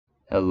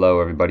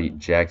Hello everybody,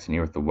 Jackson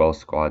here with the Wealth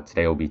Squad.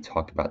 Today we'll be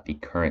talking about the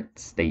current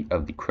state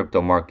of the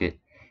crypto market.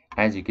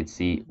 As you can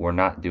see, we're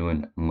not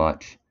doing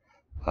much.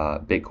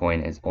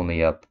 Bitcoin is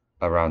only up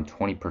around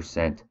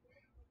 20%,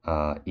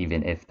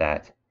 even if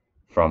that,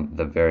 from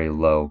the very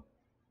low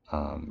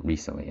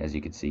recently. As you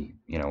can see,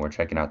 we're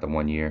checking out the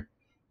 1 year,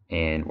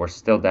 and we're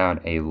still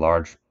down a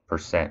large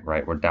percent,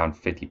 right? We're down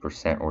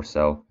 50% or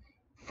so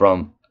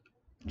from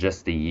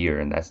just the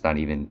year, and that's not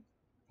even,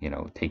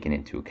 taking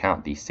into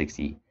account the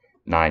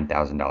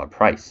 $69,000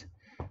 price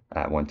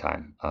at one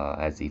time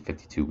as the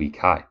 52-week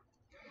high.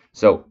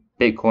 So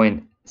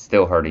Bitcoin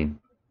still hurting,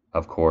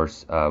 of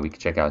course. We can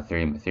check out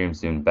Ethereum. Ethereum's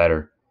doing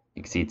better.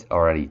 You can see it's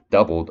already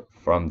doubled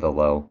from the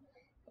low,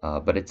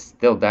 but it's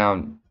still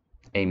down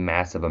a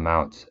massive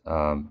amount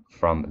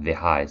from the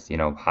highs.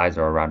 Highs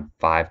are around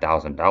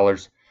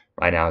 $5,000.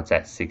 Right now it's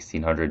at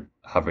 1,600,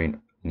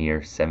 hovering near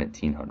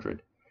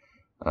 1,700.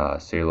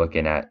 So you're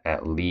looking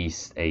at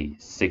least a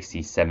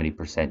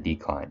 60-70%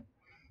 decline.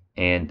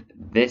 And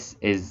this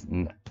is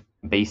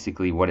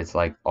basically what it's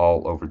like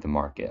all over the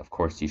market. Of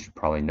course, you should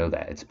probably know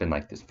that. It's been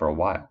like this for a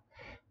while.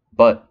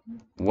 But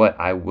what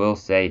I will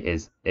say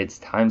is it's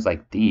times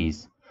like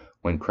these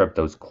when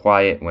crypto's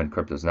quiet, when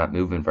crypto's not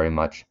moving very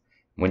much,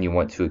 when you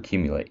want to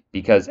accumulate.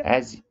 Because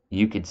as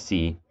you could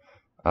see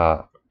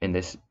in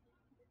this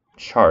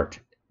chart,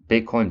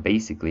 Bitcoin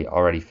basically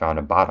already found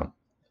a bottom.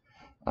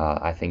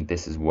 I think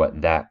this is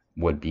what that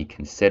would be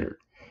considered.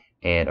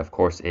 And of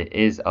course, it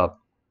is up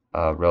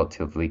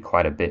relatively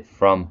quite a bit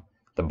from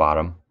the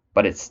bottom,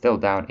 but it's still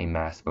down a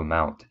massive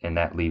amount, and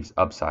that leaves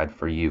upside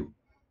for you.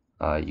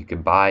 You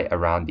could buy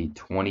around the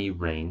 20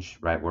 range,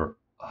 right? We're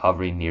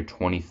hovering near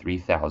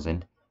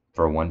 23,000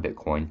 for one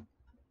Bitcoin,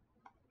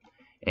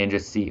 and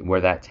just see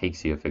where that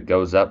takes you. If it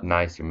goes up,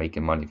 nice, you're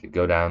making money. If it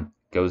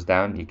goes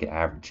down, you can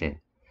average in,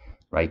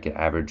 right? You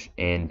can average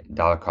in,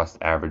 dollar cost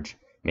average,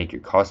 make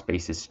your cost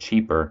basis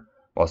cheaper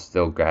while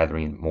still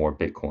gathering more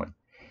Bitcoin.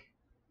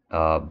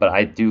 But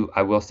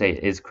I will say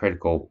it is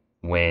critical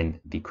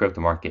when the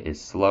crypto market is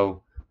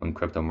slow, when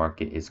crypto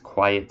market is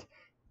quiet,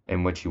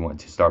 in which you want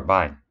to start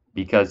buying.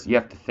 Because you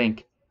have to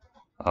think,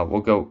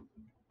 we'll go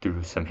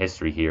through some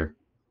history here.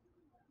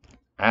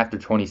 After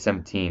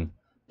 2017,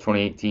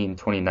 2018,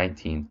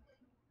 2019,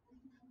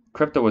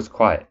 crypto was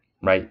quiet,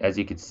 right? As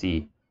you could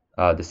see,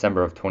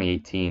 December of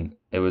 2018,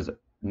 it was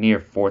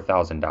near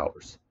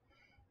 $4,000.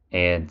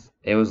 And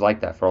it was like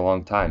that for a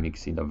long time. You can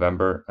see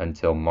November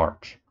until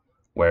March,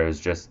 where it was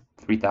just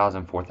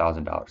 $3,000,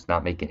 $4,000,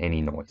 not making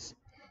any noise.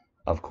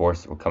 Of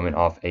course, we're coming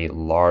off a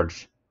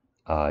large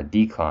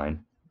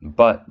decline,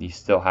 but you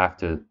still have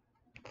to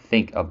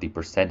think of the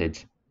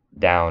percentage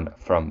down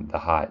from the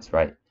highs,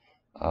 right?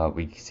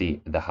 We can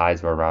see the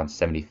highs were around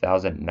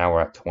 70,000. Now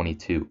we're at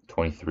 22,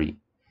 23.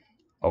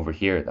 Over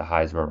here, the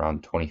highs were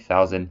around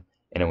 20,000,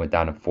 and it went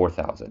down to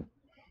 4,000.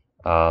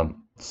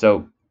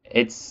 So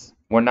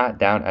we're not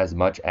down as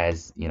much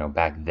as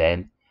back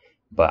then,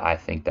 but I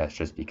think that's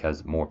just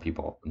because more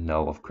people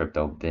know of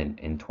crypto than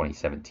in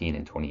 2017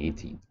 and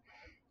 2018.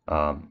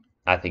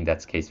 I think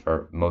that's the case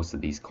for most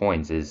of these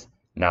coins. Is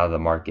now the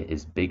market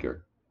is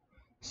bigger.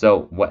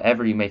 So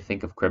whatever you may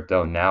think of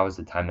crypto, now is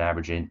the time to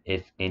average in,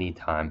 if any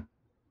time.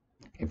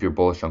 If you're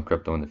bullish on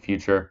crypto in the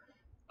future,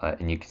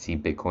 and you can see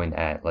Bitcoin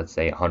at, let's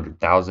say,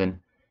 100,000,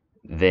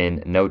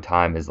 then no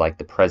time is like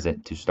the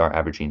present to start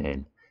averaging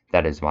in.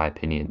 That is my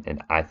opinion,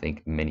 and I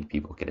think many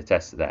people can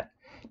attest to that.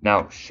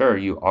 Now, sure,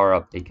 you are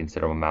up a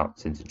considerable amount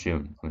since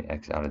June. Let me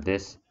X out of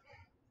this.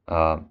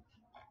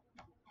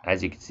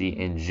 As you can see,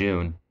 in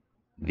June,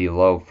 the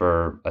low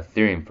for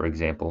Ethereum, for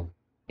example,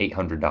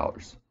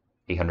 $800,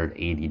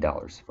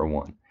 $880 for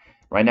one.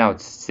 Right now,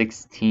 it's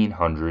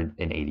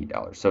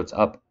 $1,680. So it's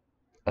up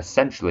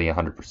essentially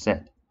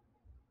 100%.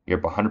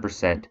 You're up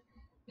 100%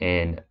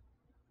 in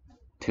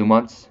 2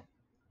 months,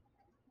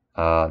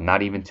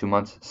 not even 2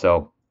 months.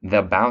 So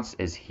the bounce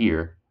is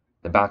here.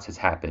 The bounce has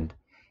happened.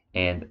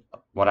 And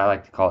what I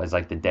like to call is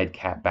like the dead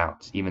cat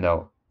bounce, even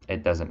though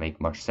it doesn't make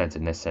much sense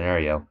in this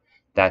scenario.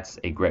 That's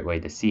a great way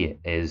to see it.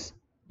 Is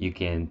you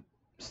can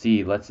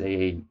see, let's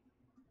say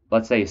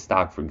a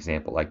stock, for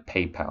example, like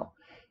PayPal,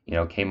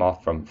 came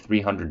off from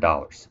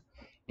 $300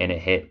 and it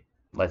hit,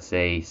 let's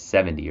say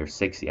 70 or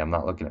 60. I'm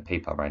not looking at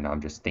PayPal right now.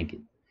 I'm just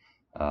thinking,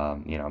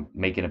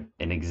 making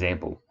an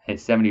example, hit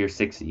 70 or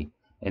 60,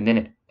 and then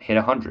it hit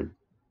 100,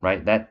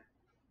 right? That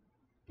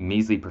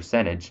measly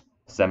percentage,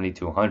 70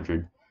 to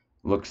 100,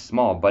 looks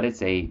small, but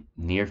it's a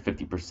near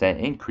 50%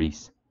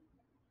 increase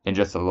in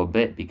just a little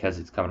bit because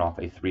it's coming off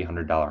a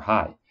 $300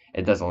 high.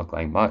 It doesn't look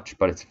like much,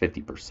 but it's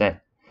 50%.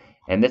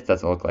 And this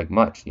doesn't look like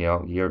much.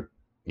 You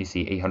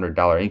see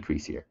 $800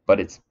 increase here,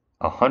 but it's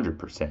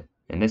 100%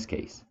 in this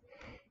case.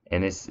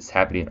 And this is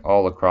happening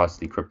all across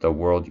the crypto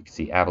world. You can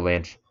see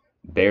Avalanche,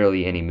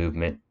 barely any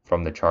movement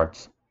from the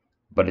charts,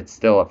 but it's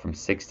still up from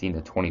 16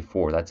 to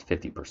 24. That's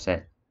 50%.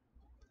 And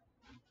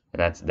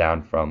that's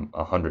down from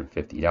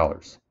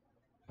 $150.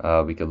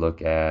 We could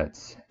look at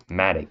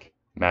Matic.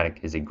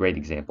 Matic is a great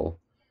example.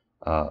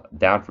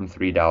 Down from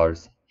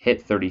 $3,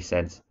 hit 30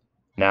 cents,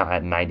 now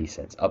at 90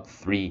 cents, up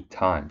 3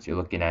 times. You're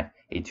looking at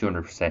a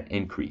 200%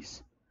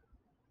 increase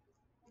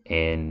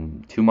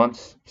in 2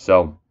 months.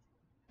 So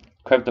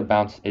crypto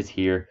bounce is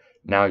here.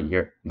 Now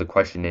the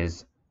question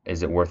is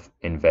it worth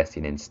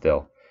investing in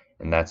still?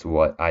 And that's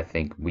what I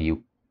think we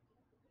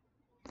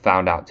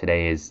found out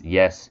today is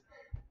yes.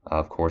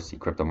 Of course, the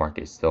crypto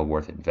market is still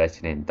worth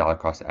investing in. Dollar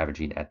cost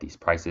averaging at these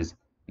prices,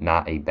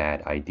 not a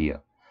bad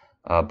idea.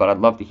 But I'd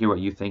love to hear what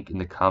you think in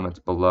the comments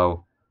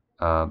below.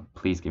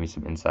 Please give me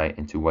some insight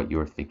into what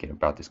you're thinking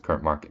about this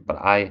current market.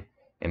 But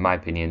in my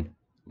opinion,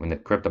 when the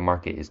crypto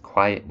market is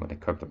quiet, when the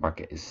crypto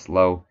market is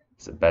slow,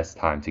 it's the best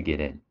time to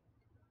get in.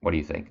 What do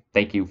you think?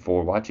 Thank you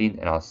for watching,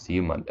 and I'll see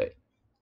you Monday.